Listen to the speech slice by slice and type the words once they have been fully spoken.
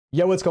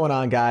Yo, what's going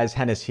on, guys?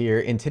 Hennis here.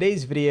 In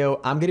today's video,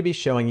 I'm going to be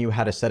showing you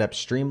how to set up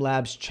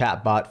StreamLabs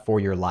Chatbot for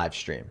your live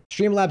stream.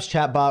 StreamLabs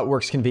Chatbot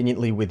works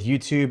conveniently with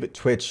YouTube,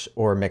 Twitch,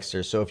 or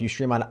Mixer. So if you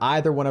stream on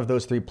either one of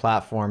those three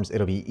platforms,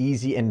 it'll be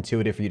easy and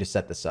intuitive for you to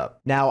set this up.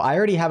 Now, I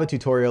already have a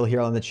tutorial here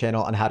on the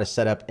channel on how to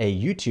set up a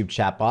YouTube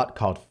chatbot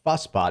called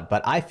Fussbot,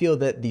 but I feel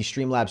that the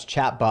StreamLabs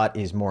Chatbot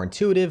is more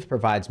intuitive,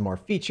 provides more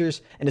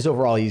features, and is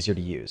overall easier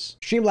to use.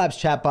 StreamLabs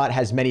Chatbot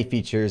has many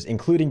features,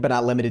 including but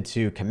not limited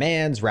to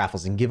commands,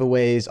 raffles and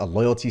giveaways, a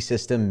loyalty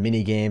system,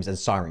 mini games, and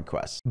song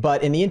requests.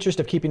 But in the interest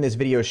of keeping this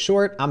video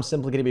short, I'm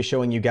simply going to be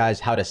showing you guys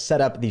how to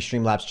set up the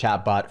StreamLabs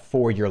Chatbot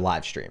for your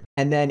live stream.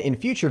 And then in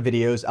future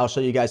videos, I'll show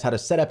you guys how to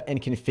set up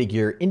and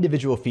configure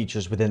individual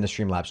features within the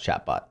StreamLabs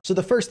Chatbot. So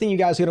the first thing you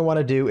guys are going to want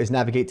to do is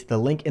navigate to the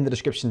link in the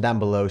description down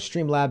below,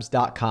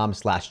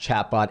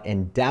 streamlabs.com/chatbot,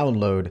 and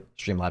download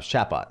StreamLabs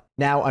Chatbot.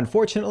 Now,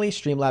 unfortunately,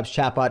 StreamLabs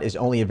Chatbot is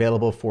only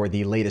available for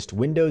the latest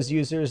Windows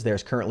users.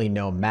 There's currently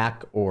no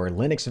Mac or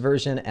Linux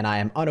version, and I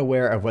am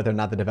unaware of whether or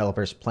not the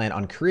developers plan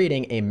on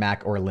creating a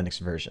Mac or Linux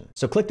version.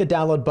 So click the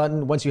download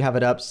button. Once you have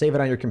it up, save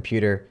it on your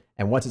computer,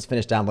 and once it's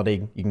finished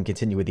downloading, you can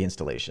continue with the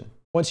installation.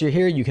 Once you're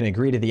here, you can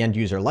agree to the end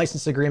user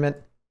license agreement,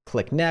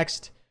 click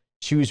next,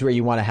 choose where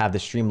you want to have the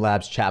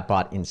StreamLabs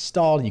Chatbot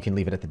installed. You can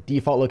leave it at the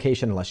default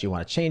location unless you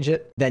want to change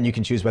it. Then you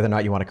can choose whether or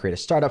not you want to create a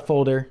startup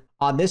folder.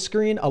 On this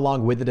screen,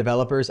 along with the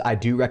developers, I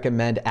do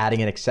recommend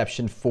adding an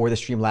exception for the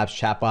StreamLabs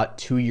Chatbot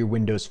to your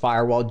Windows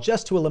firewall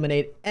just to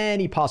eliminate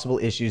any possible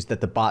issues that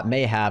the bot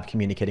may have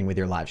communicating with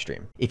your live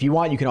stream. If you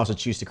want, you can also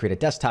choose to create a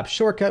desktop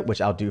shortcut, which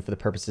I'll do for the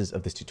purposes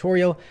of this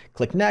tutorial.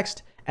 Click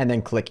next, and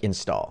then click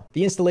install.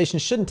 The installation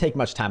shouldn't take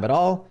much time at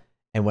all,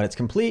 and when it's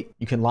complete,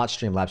 you can launch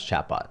StreamLabs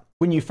Chatbot.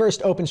 When you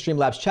first open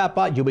StreamLabs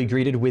Chatbot, you'll be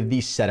greeted with the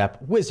setup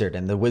wizard,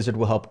 and the wizard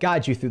will help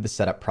guide you through the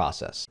setup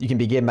process. You can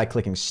begin by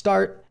clicking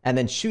start and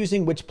then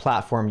choosing which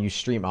platform you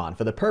stream on.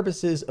 For the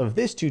purposes of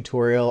this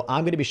tutorial,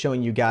 I'm going to be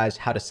showing you guys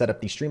how to set up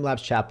the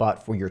StreamLabs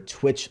Chatbot for your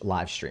Twitch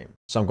live stream.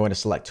 So I'm going to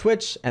select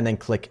Twitch and then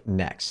click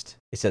next.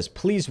 It says,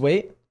 please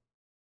wait.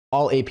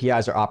 All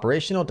APIs are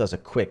operational, does a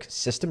quick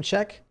system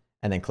check,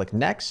 and then click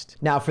next.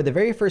 Now, for the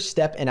very first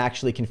step in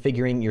actually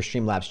configuring your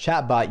StreamLabs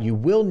Chatbot, you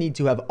will need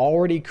to have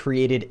already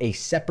created a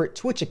separate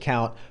Twitch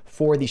account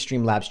for the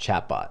StreamLabs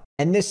Chatbot.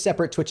 And this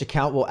separate Twitch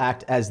account will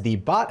act as the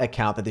bot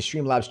account that the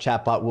StreamLabs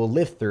Chatbot will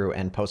live through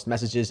and post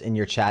messages in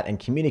your chat and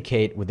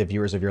communicate with the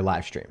viewers of your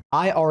live stream.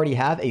 I already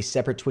have a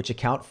separate Twitch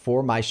account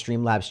for my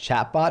StreamLabs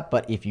Chatbot,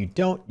 but if you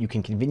don't, you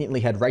can conveniently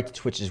head right to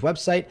Twitch's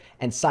website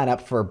and sign up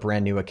for a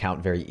brand new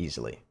account very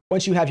easily.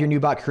 Once you have your new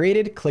bot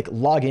created, click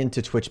Login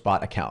to Twitch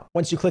bot account.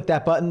 Once you click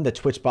that button, the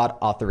Twitch bot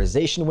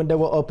authorization window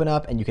will open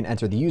up and you can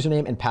enter the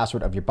username and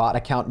password of your bot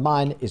account.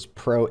 Mine is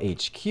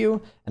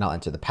ProHQ, and I'll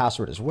enter the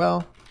password as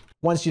well.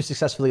 Once you've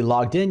successfully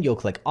logged in, you'll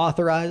click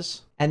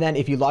Authorize. And then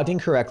if you logged in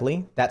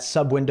correctly, that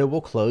sub window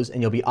will close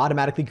and you'll be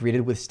automatically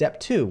greeted with step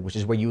 2, which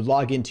is where you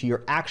log into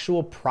your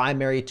actual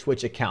primary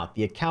Twitch account,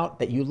 the account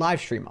that you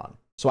live stream on.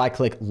 So I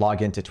click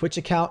Login to Twitch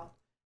account.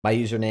 My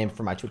username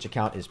for my Twitch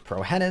account is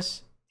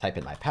ProHennis. Type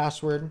in my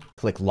password,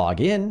 click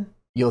login.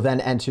 You'll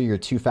then enter your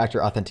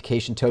two-factor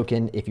authentication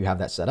token if you have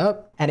that set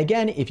up. And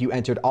again, if you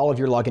entered all of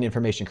your login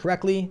information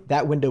correctly,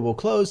 that window will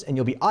close and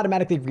you'll be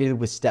automatically greeted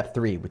with step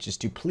 3, which is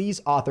to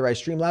please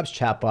authorize StreamLabs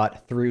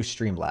Chatbot through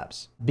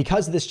StreamLabs.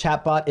 Because this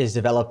chatbot is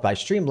developed by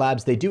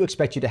StreamLabs, they do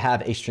expect you to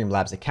have a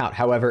StreamLabs account.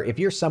 However, if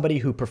you're somebody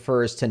who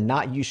prefers to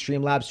not use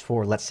StreamLabs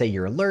for, let's say,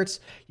 your alerts,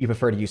 you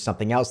prefer to use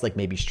something else like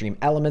maybe Stream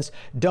Elements,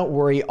 don't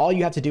worry. All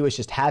you have to do is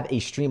just have a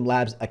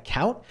StreamLabs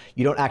account.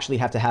 You don't actually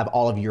have to have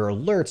all of your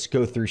alerts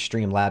go through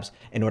StreamLabs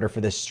in order for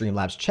this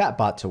StreamLabs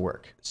chatbot to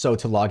work. So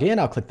to log in,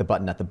 I'll click the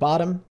button at the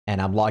bottom,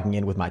 and I'm logging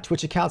in with my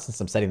Twitch account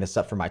since I'm setting this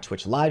up for my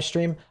Twitch live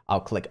stream. I'll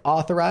click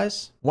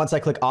Authorize. Once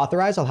I click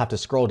Authorize, I'll have to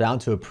scroll down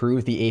to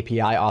approve the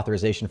API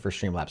authorization for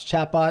StreamLabs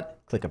Chatbot.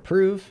 Click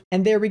Approve,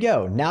 and there we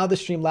go. Now the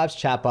StreamLabs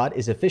Chatbot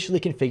is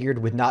officially configured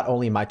with not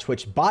only my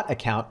Twitch bot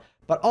account,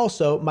 but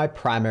also my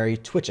primary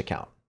Twitch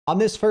account. On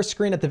this first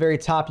screen at the very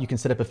top, you can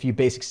set up a few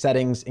basic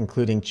settings,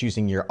 including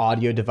choosing your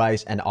audio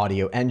device and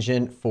audio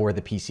engine for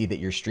the PC that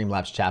your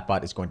StreamLabs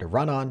Chatbot is going to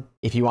run on.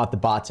 If you want the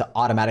bot to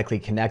automatically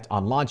connect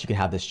on launch, you can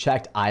have this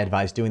checked. I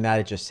advise doing that.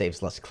 It just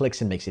saves less clicks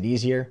and makes it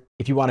easier.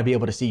 If you want to be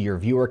able to see your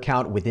viewer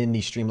count within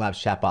the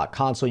StreamLabs Chatbot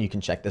console, you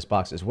can check this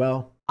box as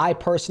well. I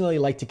personally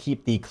like to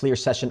keep the clear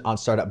session on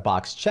startup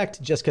box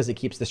checked just because it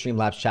keeps the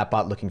StreamLabs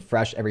Chatbot looking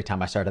fresh every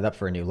time I start it up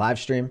for a new live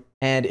stream.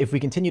 And if we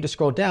continue to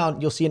scroll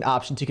down, you'll see an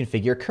option to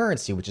configure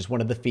currency, which is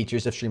one of the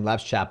features of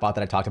StreamLabs Chatbot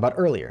that I talked about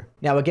earlier.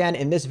 Now, again,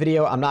 in this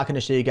video, I'm not going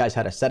to show you guys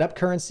how to set up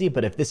currency,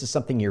 but if this is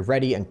something you're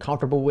ready and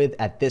comfortable with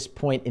at this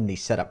point in the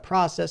setup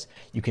process,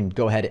 you can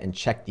go ahead and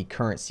check the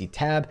currency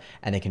tab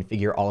and then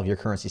configure all of your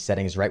currency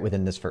settings right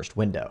within this first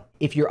window.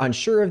 If you're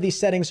unsure of these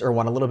settings or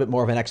want a little bit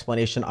more of an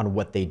explanation on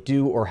what they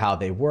do or how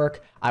they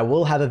work, I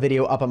will have a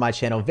video up on my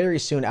channel very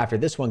soon after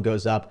this one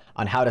goes up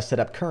on how to set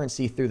up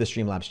currency through the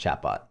StreamLabs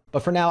Chatbot.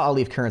 But for now, I'll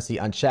leave currency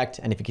unchecked.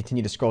 And if you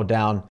continue to scroll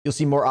down, you'll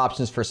see more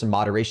options for some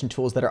moderation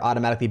tools that are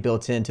automatically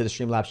built into the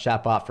StreamLabs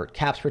chatbot for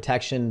caps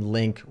protection,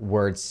 link,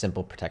 words,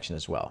 symbol protection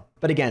as well.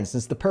 But again,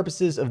 since the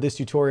purposes of this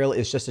tutorial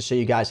is just to show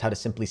you guys how to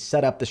simply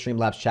set up the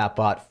StreamLabs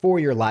chatbot for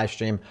your live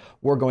stream,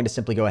 we're going to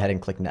simply go ahead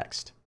and click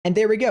next. And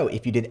there we go.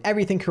 If you did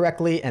everything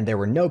correctly and there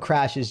were no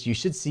crashes, you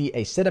should see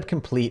a setup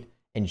complete.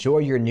 Enjoy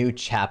your new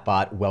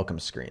chatbot welcome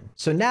screen.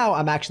 So now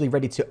I'm actually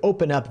ready to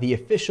open up the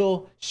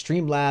official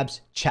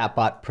StreamLabs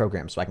chatbot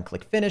program. So I can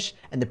click finish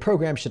and the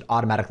program should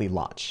automatically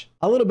launch.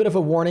 A little bit of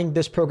a warning,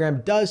 this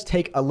program does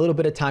take a little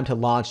bit of time to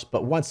launch,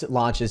 but once it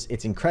launches,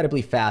 it's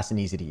incredibly fast and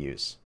easy to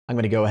use. I'm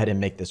going to go ahead and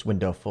make this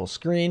window full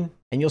screen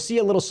and you'll see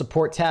a little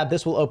support tab.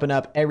 This will open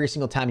up every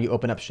single time you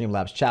open up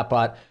StreamLabs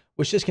chatbot,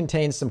 which just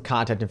contains some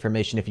contact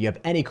information if you have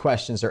any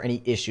questions or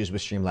any issues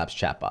with StreamLabs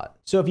chatbot.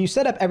 So if you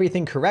set up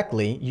everything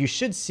correctly, you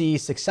should see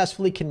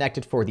successfully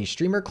connected for the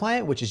streamer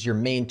client, which is your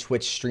main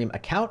Twitch stream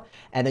account,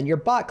 and then your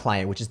bot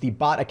client, which is the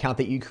bot account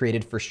that you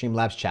created for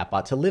StreamLabs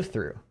chatbot to live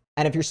through.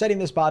 And if you're setting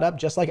this bot up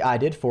just like I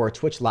did for a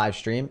Twitch live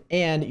stream,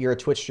 and you're a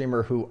Twitch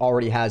streamer who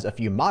already has a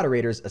few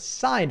moderators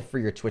assigned for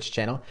your Twitch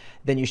channel,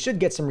 then you should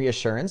get some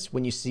reassurance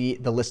when you see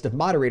the list of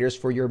moderators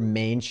for your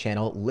main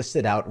channel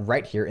listed out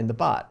right here in the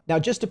bot. Now,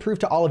 just to prove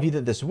to all of you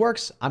that this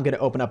works, I'm going to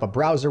open up a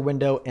browser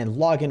window and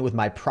log in with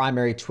my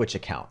primary Twitch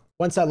account.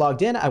 Once I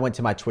logged in, I went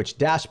to my Twitch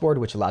dashboard,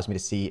 which allows me to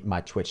see my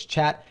Twitch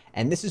chat.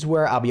 And this is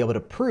where I'll be able to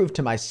prove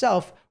to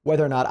myself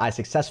whether or not I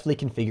successfully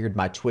configured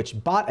my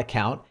Twitch bot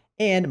account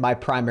and my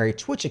primary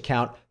Twitch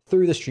account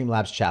through the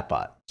StreamLabs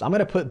chatbot. So I'm going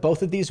to put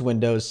both of these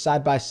windows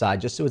side by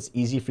side just so it's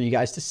easy for you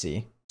guys to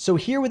see. So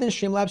here within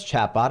StreamLabs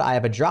chatbot, I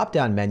have a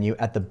drop-down menu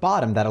at the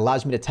bottom that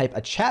allows me to type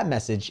a chat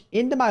message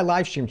into my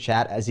live stream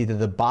chat as either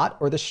the bot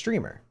or the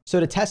streamer.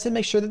 So to test and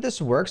make sure that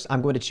this works,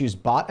 I'm going to choose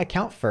bot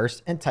account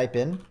first and type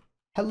in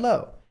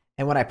hello.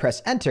 And when I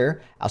press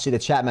enter, I'll see the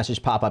chat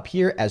message pop up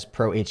here as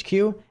Pro HQ,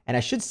 and I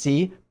should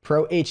see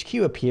Pro HQ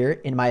appear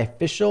in my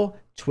official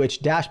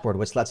Twitch dashboard,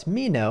 which lets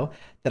me know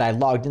that I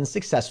logged in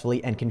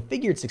successfully and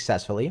configured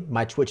successfully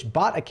my Twitch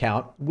bot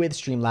account with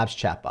StreamLabs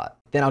chatbot.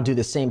 Then I'll do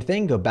the same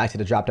thing, go back to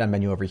the drop-down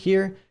menu over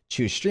here,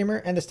 choose streamer,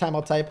 and this time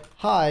I'll type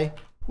hi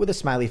with a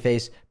smiley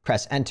face,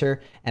 press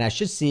enter, and I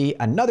should see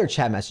another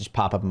chat message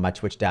pop up in my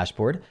Twitch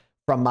dashboard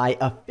from my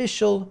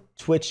official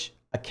Twitch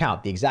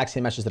account, the exact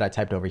same message that I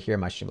typed over here in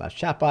my StreamLabs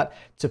chatbot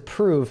to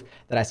prove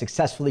that I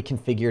successfully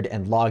configured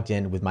and logged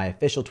in with my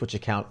official Twitch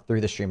account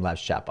through the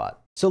StreamLabs chatbot.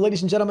 So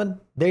ladies and gentlemen,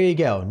 there you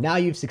go. Now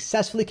you've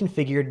successfully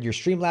configured your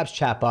StreamLabs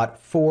chatbot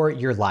for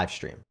your live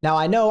stream. Now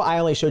I know I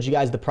only showed you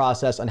guys the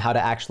process on how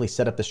to actually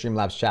set up the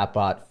StreamLabs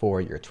chatbot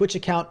for your Twitch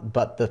account,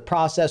 but the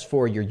process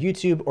for your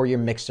YouTube or your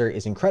Mixer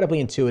is incredibly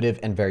intuitive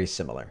and very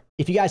similar.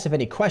 If you guys have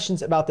any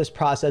questions about this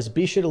process,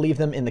 be sure to leave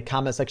them in the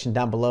comment section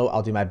down below.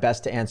 I'll do my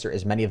best to answer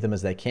as many of them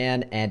as I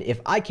can. And if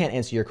I can't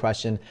answer your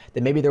question,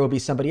 then maybe there will be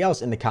somebody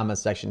else in the comment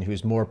section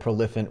who's more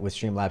prolific with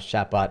StreamLabs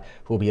chatbot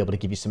who will be able to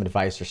give you some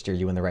advice or steer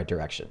you in the right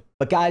direction.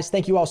 But guys,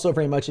 thank you all so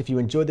very much. If you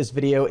enjoyed this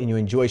video and you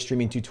enjoy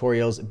streaming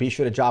tutorials, be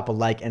sure to drop a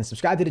like and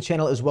subscribe to the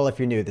channel as well if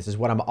you're new. This is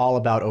what I'm all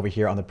about over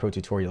here on the Pro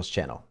Tutorials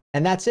channel.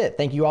 And that's it.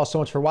 Thank you all so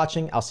much for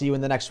watching. I'll see you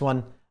in the next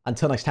one.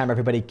 Until next time,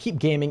 everybody, keep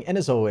gaming. And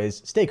as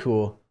always, stay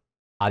cool.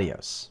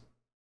 Adios.